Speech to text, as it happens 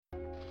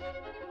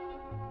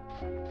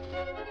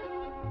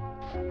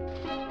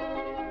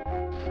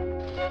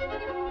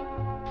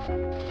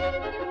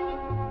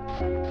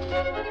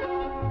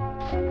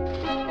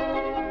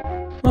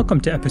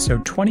Welcome to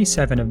episode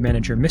 27 of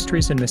Manager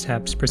Mysteries and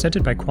Mishaps,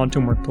 presented by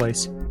Quantum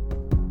Workplace.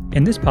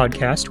 In this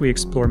podcast, we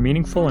explore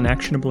meaningful and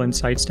actionable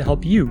insights to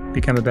help you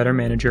become a better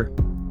manager.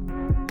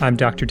 I'm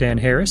Dr. Dan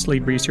Harris,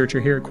 lead researcher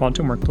here at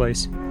Quantum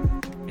Workplace.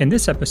 In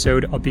this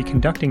episode, I'll be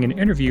conducting an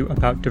interview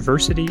about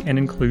diversity and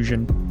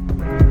inclusion.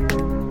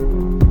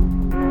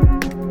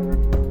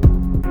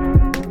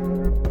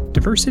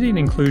 Diversity and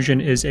inclusion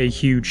is a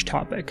huge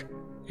topic.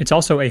 It's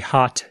also a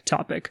hot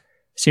topic.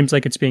 Seems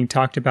like it's being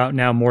talked about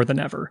now more than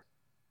ever.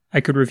 I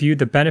could review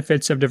the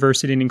benefits of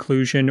diversity and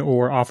inclusion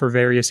or offer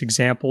various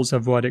examples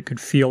of what it could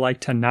feel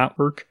like to not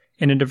work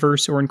in a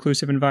diverse or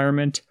inclusive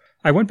environment.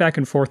 I went back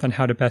and forth on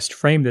how to best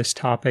frame this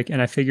topic,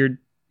 and I figured,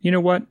 you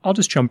know what, I'll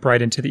just jump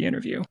right into the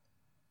interview.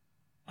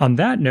 On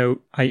that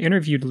note, I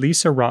interviewed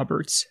Lisa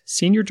Roberts,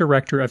 Senior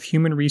Director of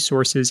Human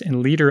Resources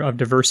and Leader of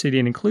Diversity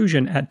and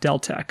Inclusion at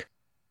Deltek.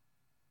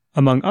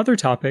 Among other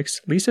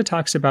topics, Lisa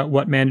talks about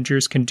what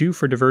managers can do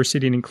for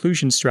diversity and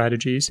inclusion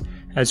strategies,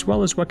 as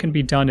well as what can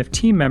be done if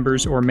team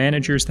members or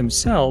managers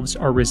themselves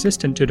are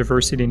resistant to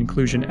diversity and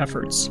inclusion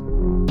efforts.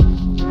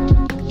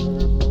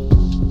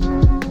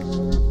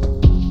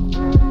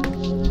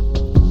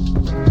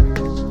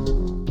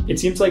 It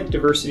seems like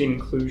diversity and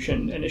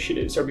inclusion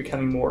initiatives are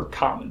becoming more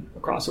common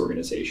across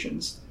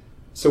organizations.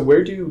 So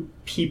where do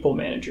people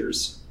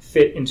managers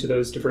fit into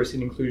those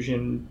diversity and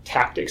inclusion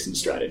tactics and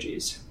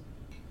strategies?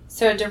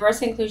 So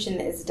diversity and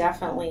inclusion is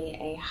definitely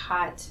a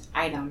hot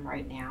item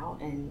right now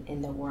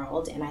in the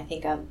world, and I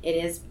think it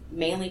is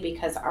mainly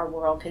because our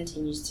world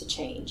continues to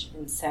change.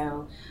 And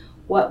so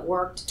what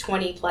worked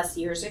 20 plus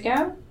years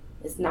ago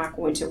is not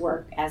going to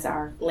work as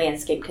our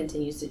landscape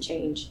continues to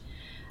change.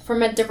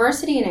 From a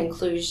diversity and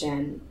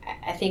inclusion,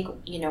 I think,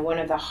 one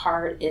of the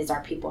heart is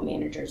our people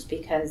managers,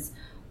 because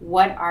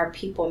what our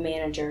people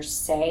managers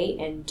say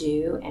and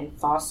do and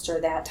foster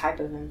that type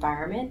of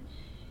environment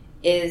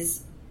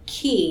is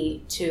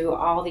key to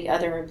all the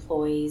other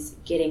employees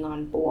getting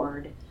on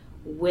board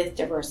with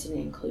diversity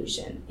and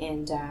inclusion.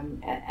 And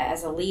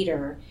as a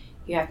leader,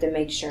 you have to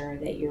make sure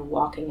that you're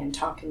walking and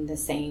talking the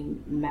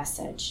same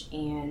message.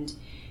 And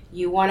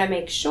you want to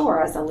make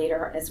sure as a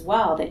leader as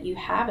well that you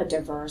have a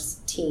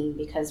diverse team,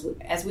 because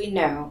as we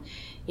know,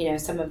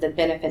 some of the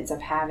benefits of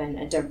having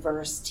a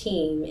diverse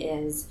team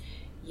is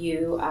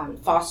you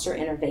foster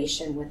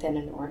innovation within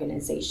an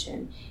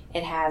organization.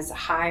 It has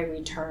high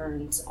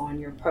returns on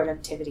your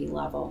productivity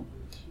level.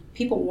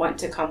 People want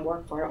to come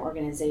work for an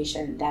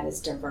organization that is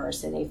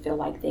diverse and they feel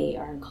like they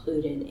are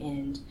included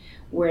in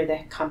where the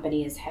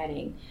company is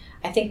heading.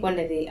 I think one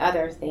of the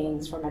other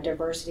things from a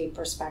diversity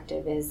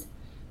perspective is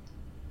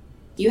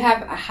you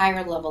have a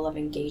higher level of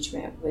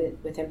engagement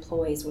with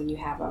employees when you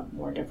have a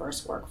more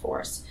diverse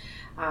workforce.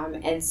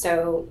 And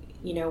so,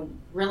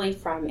 really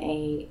from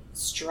a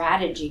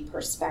strategy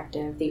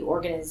perspective, the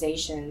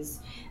organizations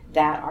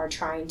that are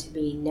trying to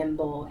be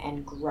nimble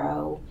and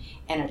grow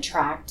and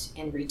attract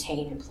and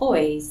retain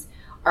employees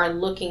are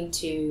looking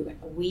to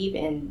weave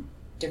in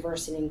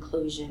diversity and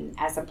inclusion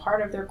as a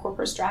part of their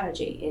corporate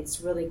strategy.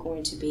 It's really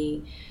going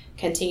to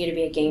continue to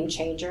be a game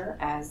changer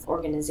as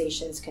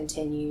organizations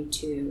continue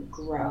to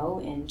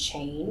grow and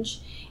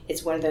change.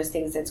 It's one of those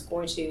things that's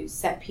going to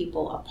set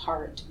people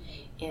apart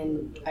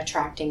in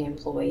attracting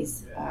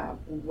employees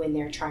when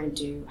they're trying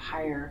to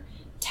hire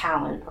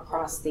talent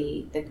across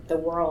the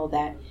world.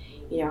 That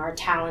our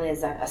talent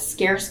is a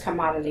scarce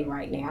commodity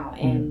right now,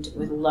 and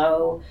with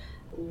low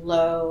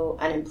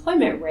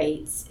unemployment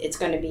rates, it's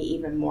going to be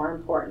even more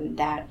important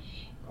that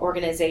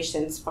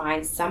organizations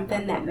find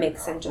something that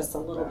makes them just a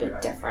little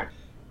bit different.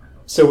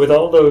 So with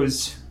all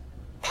those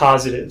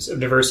positives of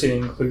diversity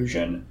and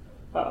inclusion,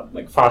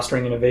 like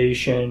fostering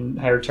innovation,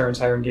 high returns,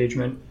 higher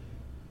engagement,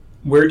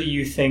 where do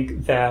you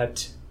think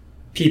that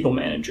people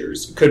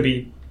managers, could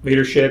be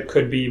leadership,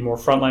 could be more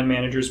frontline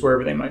managers,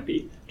 wherever they might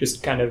be,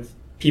 just kind of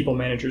people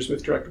managers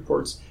with direct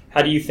reports,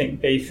 how do you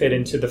think they fit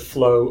into the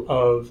flow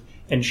of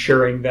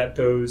ensuring that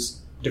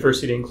those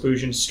diversity and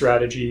inclusion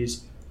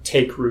strategies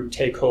take root,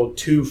 take hold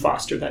to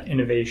foster that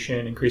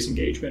innovation, increase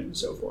engagement, and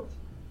so forth?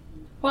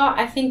 Well,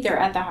 I think they're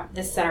at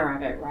the center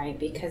of it, right?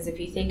 Because if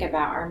you think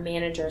about, our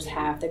managers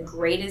have the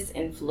greatest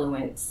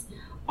influence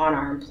on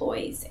our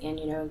employees. And,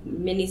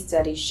 many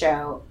studies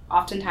show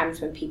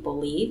oftentimes when people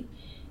leave,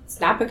 it's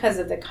not because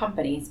of the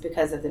company, it's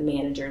because of the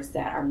managers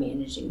that are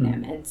managing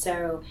them. And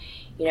so,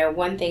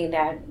 one thing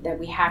that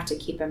we have to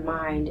keep in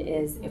mind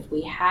is if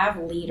we have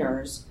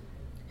leaders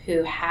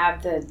who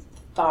have the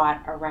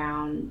thought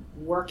around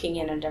working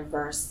in a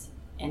diverse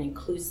and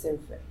inclusive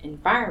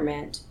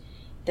environment,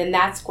 then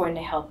that's going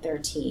to help their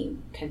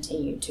team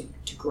continue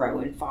to grow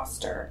and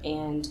foster.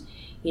 And,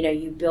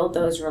 you build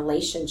those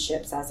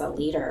relationships as a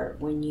leader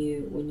when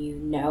you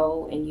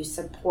know and you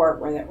support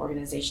where the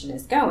organization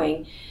is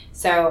going.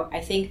 So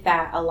I think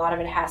that a lot of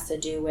it has to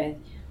do with,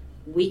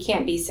 we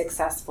can't be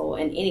successful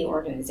in any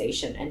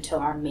organization until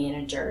our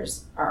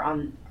managers are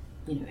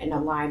in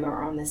alignment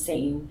or on the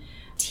same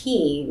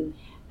team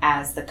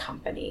as the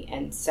company.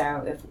 And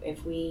so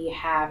if we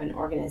have an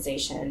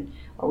organization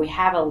or we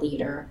have a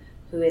leader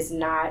who is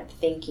not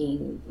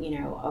thinking,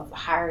 of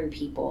hiring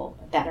people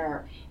that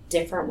are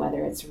different,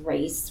 whether it's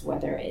race,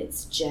 whether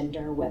it's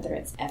gender, whether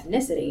it's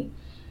ethnicity,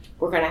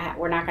 we're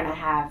not going to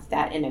have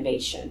that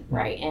innovation,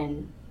 right?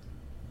 And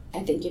I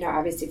think,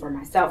 obviously for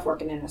myself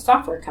working in a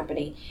software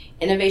company,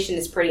 innovation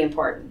is pretty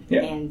important.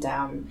 Yeah.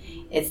 And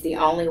it's the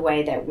only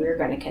way that we're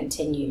going to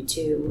continue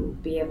to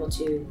be able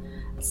to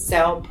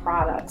sell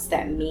products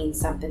that mean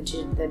something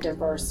to the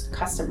diverse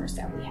customers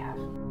that we have.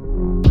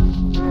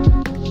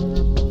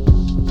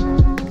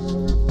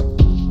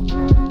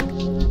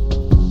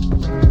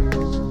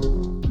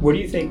 What do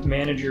you think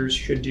managers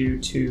should do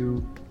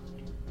to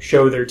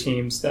show their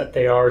teams that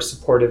they are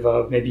supportive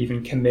of, maybe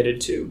even committed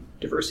to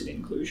diversity and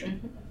inclusion?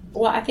 Mm-hmm.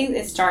 Well, I think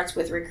it starts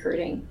with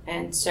recruiting.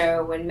 And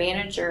so when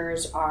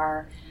managers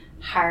are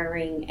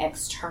hiring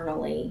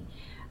externally,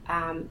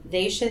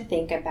 they should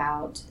think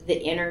about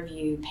the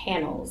interview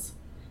panels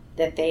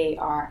that they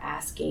are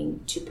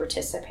asking to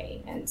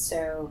participate. And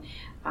so,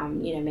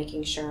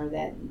 making sure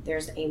that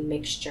there's a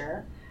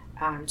mixture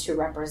to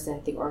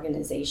represent the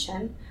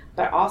organization,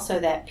 but also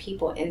that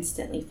people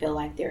instantly feel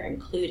like they're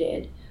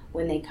included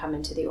when they come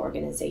into the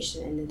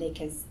organization and that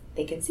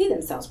they can see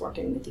themselves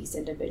working with these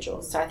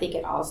individuals. So I think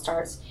it all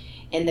starts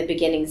in the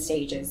beginning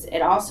stages.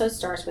 It also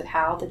starts with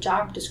how the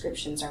job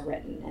descriptions are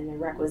written and the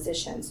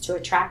requisitions to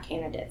attract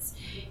candidates.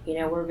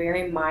 We're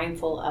very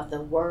mindful of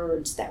the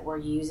words that we're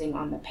using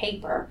on the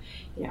paper.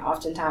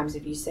 Oftentimes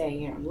if you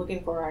say, I'm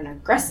looking for an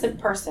aggressive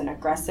person,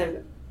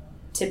 aggressive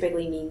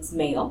typically means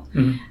male.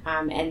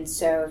 Mm-hmm. And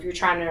so if you're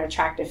trying to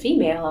attract a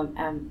female,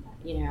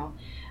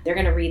 they're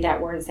going to read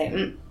that word and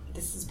say,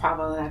 this is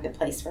probably not the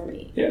place for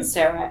me. Yeah.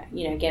 So,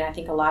 again, I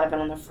think a lot of it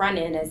on the front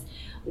end is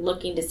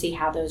looking to see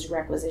how those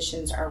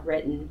requisitions are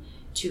written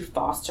to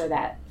foster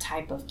that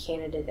type of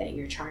candidate that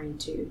you're trying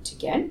to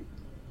get.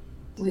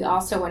 We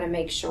also want to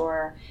make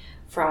sure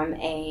from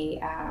a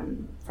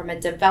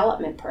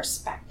development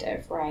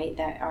perspective, right,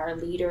 that our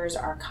leaders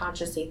are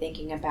consciously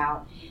thinking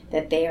about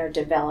that they are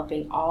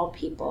developing all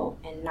people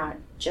and not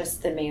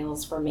just the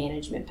males for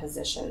management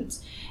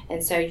positions.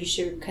 And so you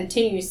should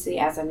continuously,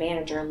 as a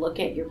manager, look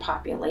at your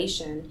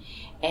population,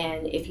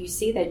 and if you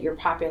see that your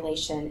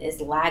population is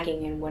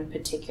lagging in one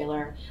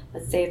particular,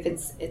 let's say if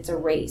it's a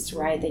race,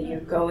 right, that you're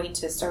going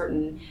to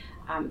certain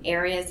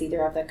areas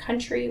either of the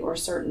country or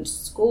certain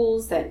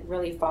schools that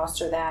really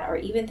foster that, or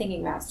even thinking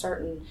about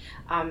certain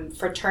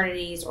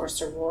fraternities or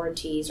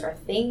sororities or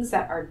things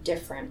that are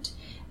different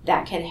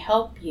that can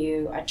help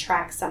you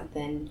attract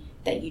something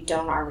that you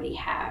don't already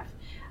have.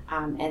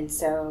 And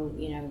so,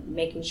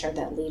 making sure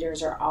that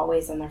leaders are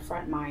always on the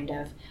front mind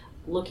of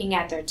looking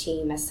at their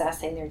team,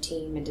 assessing their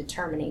team, and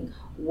determining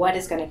what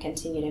is going to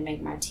continue to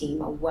make my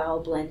team a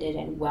well-blended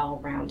and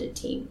well-rounded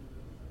team.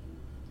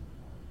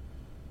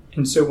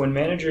 And so when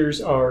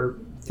managers are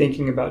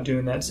thinking about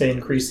doing that, say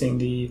increasing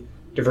the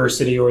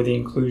diversity or the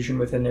inclusion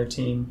within their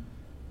team,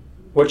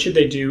 what should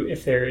they do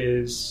if there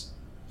is,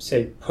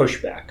 say,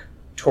 pushback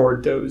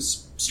toward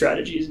those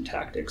strategies and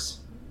tactics?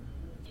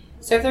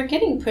 So if they're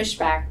getting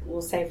pushback,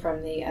 we'll say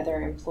from the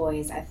other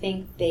employees, I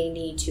think they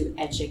need to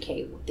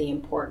educate the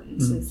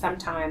importance. Mm-hmm. And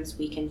sometimes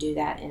we can do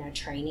that in a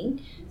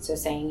training. So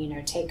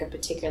saying, take a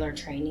particular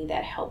training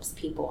that helps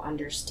people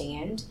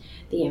understand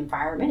the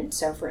environment.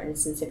 So for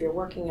instance, if you're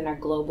working in a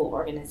global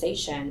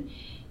organization,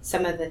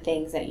 some of the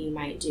things that you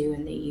might do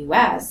in the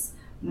U.S.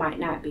 might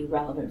not be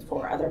relevant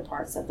for other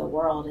parts of the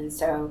world. And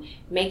so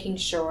making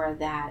sure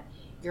that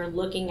you're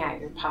looking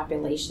at your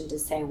population to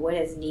say what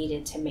is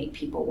needed to make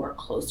people work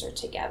closer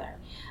together,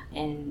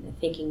 and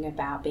thinking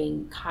about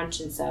being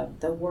conscious of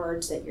the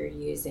words that you're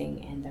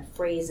using and the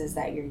phrases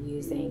that you're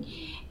using,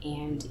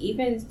 and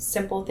even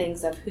simple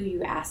things of who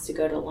you ask to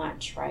go to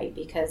lunch, right?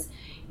 Because,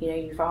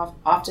 you've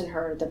often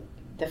heard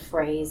the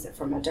phrase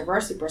from a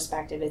diversity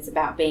perspective, it's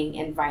about being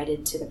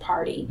invited to the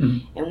party.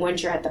 Mm-hmm. And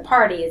once you're at the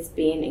party, it's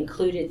being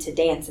included to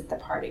dance at the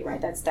party, right?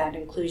 That's that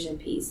inclusion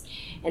piece.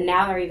 And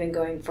now they're even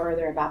going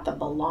further about the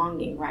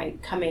belonging,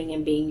 right? Coming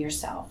and being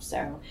yourself.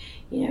 So,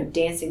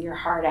 dancing your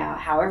heart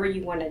out, however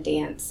you want to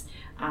dance,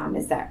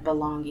 is that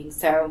belonging.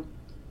 So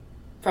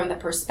from the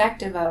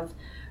perspective of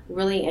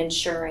really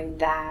ensuring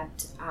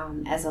that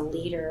as a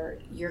leader,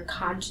 you're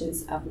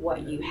conscious of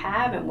what you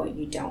have and what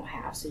you don't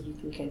have, so you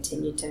can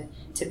continue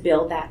to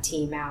build that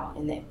team out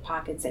in the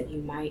pockets that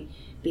you might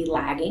be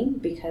lagging.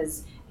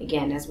 Because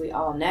again, as we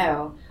all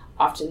know,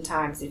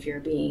 oftentimes if you're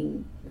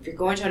going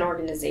to an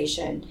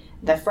organization,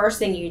 the first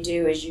thing you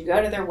do is you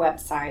go to their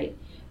website,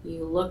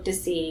 you look to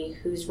see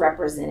who's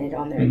represented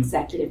on their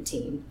executive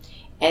team,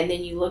 and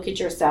then you look at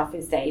yourself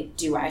and say,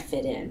 do I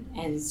fit in?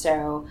 And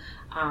so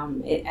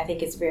I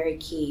think it's very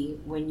key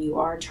when you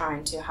are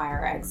trying to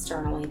hire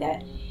externally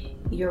that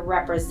you're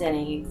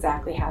representing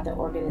exactly how the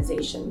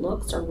organization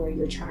looks or where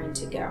you're trying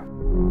to go.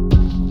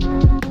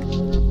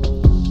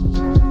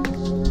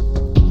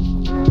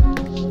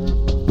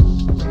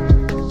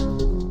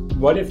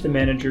 What if the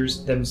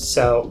managers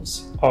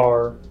themselves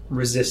are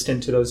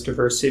resistant to those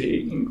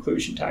diversity and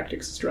inclusion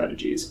tactics and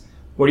strategies.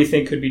 What do you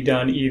think could be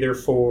done either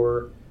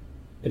for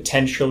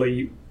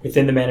potentially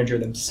within the manager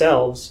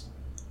themselves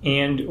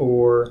and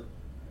or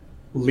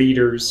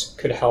leaders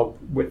could help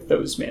with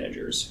those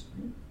managers?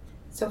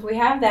 So if we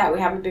have that, we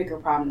have a bigger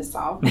problem to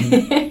solve.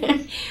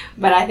 Mm-hmm.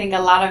 But I think a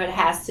lot of it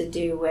has to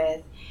do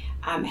with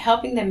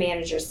helping the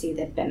manager see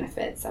the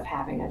benefits of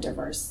having a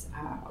diverse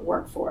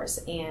workforce.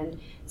 And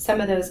some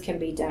of those can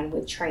be done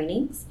with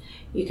trainings.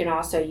 You can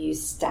also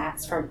use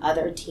stats from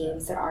other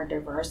teams that are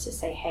diverse to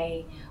say,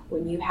 hey,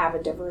 when you have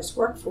a diverse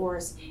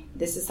workforce,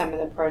 this is some of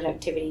the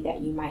productivity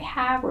that you might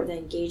have or the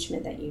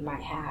engagement that you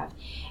might have.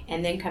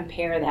 And then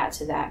compare that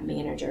to that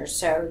manager.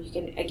 So you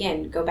can,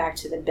 again, go back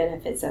to the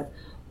benefits of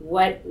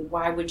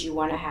why would you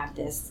want to have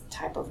this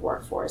type of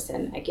workforce?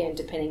 And again,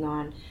 depending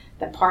on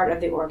the part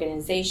of the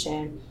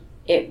organization,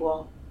 it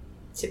will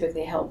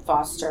typically help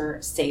foster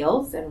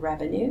sales and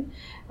revenue.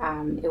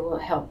 It will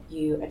help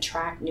you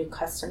attract new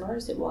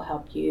customers. It will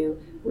help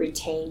you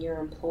retain your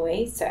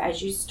employees. So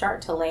as you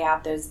start to lay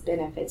out those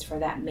benefits for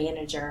that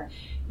manager,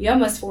 you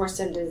almost force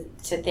them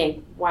to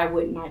think, why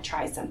wouldn't I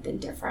try something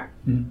different?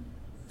 Mm-hmm.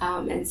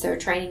 And so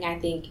training, I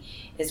think,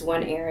 is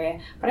one area.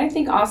 But I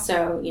think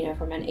also,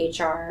 from an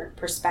HR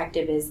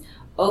perspective, is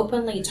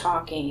openly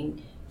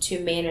talking to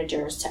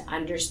managers to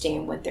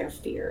understand what their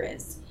fear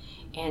is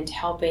and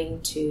helping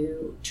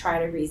to try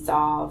to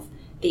resolve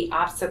the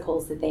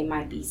obstacles that they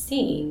might be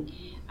seeing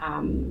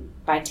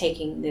by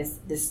taking this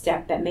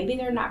step that maybe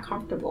they're not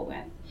comfortable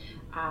with.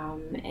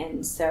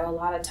 And so a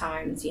lot of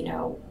times,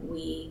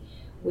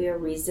 we are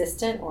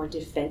resistant or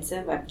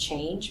defensive of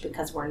change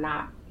because we're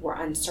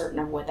uncertain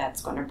of what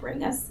that's going to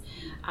bring us.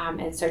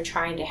 And so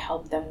trying to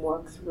help them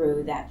work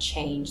through that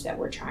change that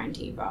we're trying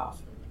to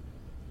evolve.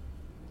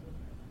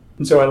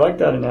 And so I like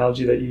that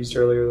analogy that you used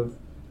earlier of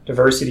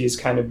diversity is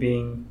kind of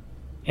being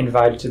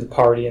invited to the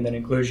party, and then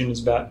inclusion is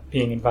about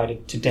being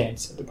invited to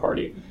dance at the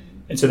party.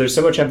 And so there's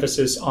so much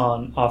emphasis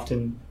on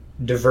often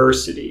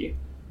diversity,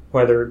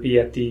 whether it be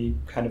at the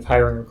kind of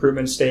hiring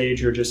recruitment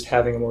stage or just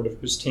having a more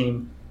diverse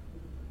team.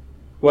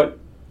 What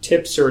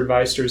tips or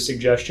advice or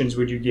suggestions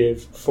would you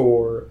give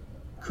for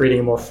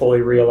creating a more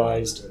fully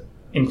realized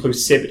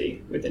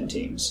inclusivity within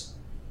teams?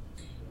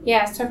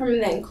 Yeah, so from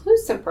the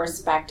inclusive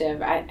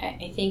perspective,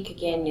 I think,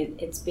 again,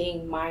 it's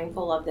being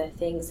mindful of the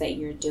things that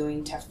you're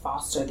doing to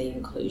foster the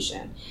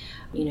inclusion.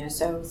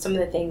 So some of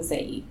the things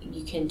that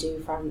you can do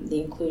from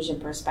the inclusion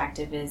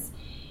perspective is,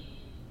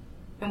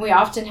 and we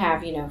often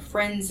have,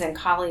 friends and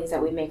colleagues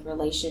that we make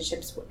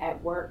relationships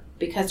at work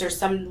because there's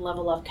some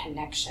level of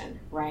connection,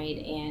 right?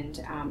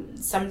 And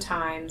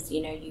sometimes,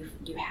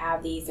 you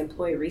have these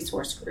employee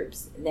resource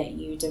groups that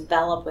you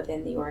develop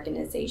within the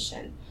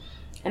organization.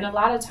 And a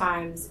lot of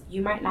times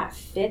you might not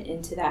fit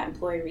into that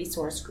employee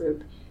resource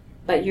group,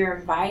 but you're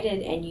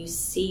invited and you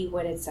see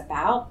what it's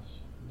about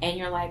and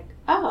you're like,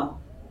 oh,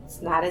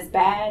 it's not as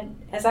bad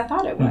as I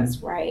thought it was,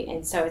 mm-hmm. right?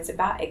 And so it's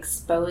about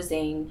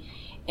exposing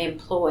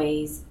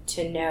employees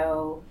to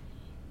know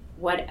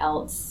what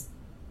else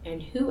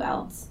and who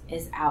else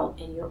is out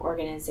in your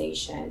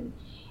organization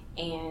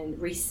and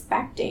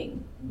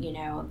respecting,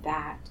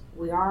 that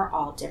we are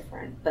all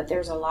different, but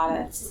there's a lot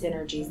of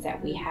synergies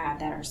that we have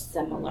that are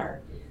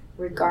similar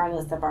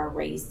regardless of our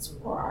race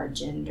or our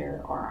gender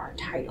or our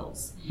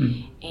titles.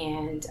 Mm-hmm.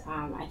 And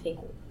I think,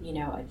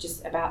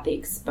 just about the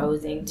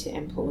exposing to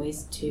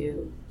employees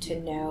to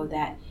know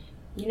that,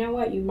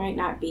 you might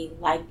not be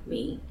like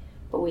me,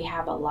 but we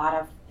have a lot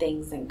of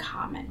things in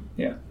common.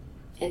 Yeah.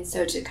 And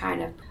so to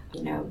kind of,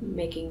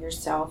 making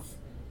yourself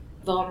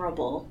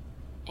vulnerable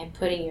and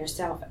putting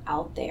yourself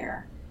out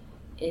there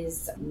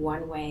is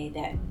one way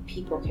that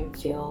people can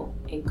feel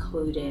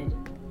included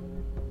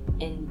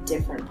in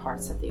different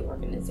parts of the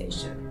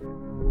organization.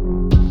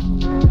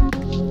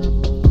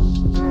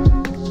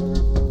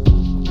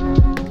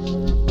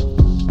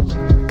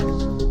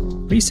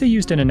 Lisa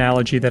used an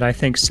analogy that I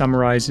think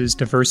summarizes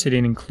diversity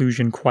and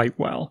inclusion quite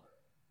well.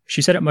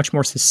 She said it much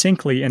more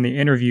succinctly in the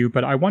interview,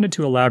 but I wanted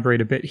to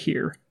elaborate a bit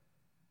here.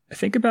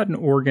 Think about an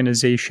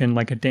organization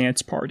like a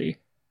dance party.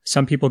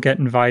 Some people get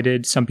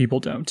invited, some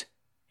people don't.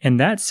 In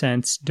that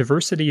sense,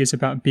 diversity is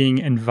about being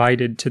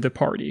invited to the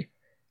party.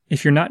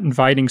 If you're not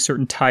inviting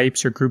certain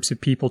types or groups of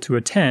people to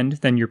attend,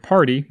 then your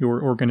party,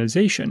 your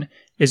organization,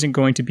 isn't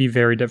going to be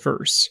very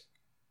diverse.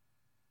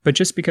 But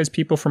just because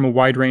people from a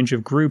wide range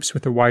of groups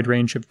with a wide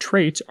range of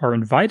traits are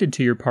invited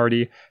to your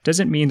party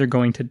doesn't mean they're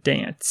going to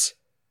dance.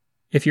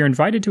 If you're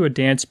invited to a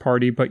dance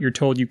party but you're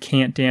told you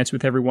can't dance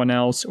with everyone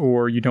else,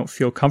 or you don't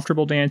feel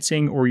comfortable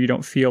dancing, or you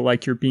don't feel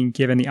like you're being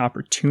given the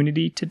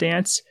opportunity to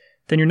dance,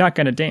 then you're not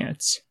going to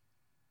dance.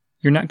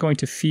 You're not going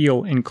to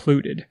feel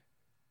included.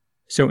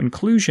 So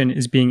inclusion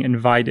is being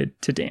invited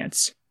to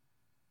dance.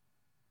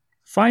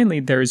 Finally,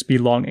 there is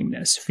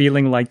belongingness,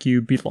 feeling like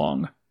you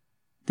belong.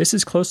 This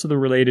is closely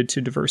related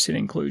to diversity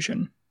and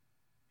inclusion.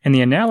 In the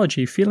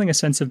analogy, feeling a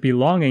sense of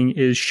belonging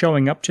is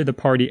showing up to the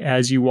party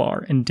as you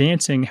are and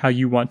dancing how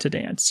you want to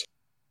dance.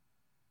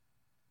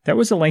 That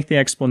was a lengthy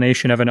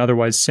explanation of an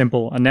otherwise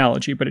simple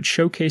analogy, but it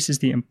showcases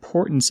the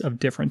importance of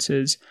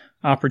differences,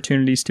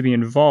 opportunities to be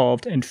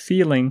involved, and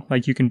feeling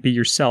like you can be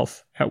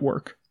yourself at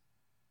work.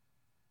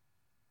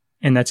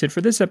 And that's it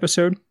for this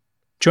episode.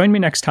 Join me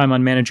next time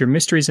on Manager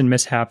Mysteries and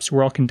Mishaps,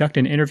 where I'll conduct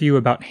an interview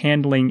about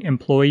handling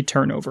employee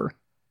turnover.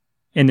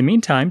 In the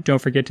meantime, don't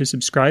forget to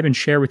subscribe and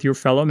share with your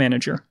fellow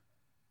manager.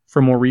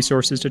 For more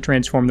resources to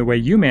transform the way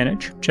you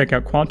manage, check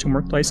out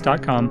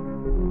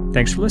quantumworkplace.com.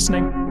 Thanks for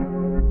listening.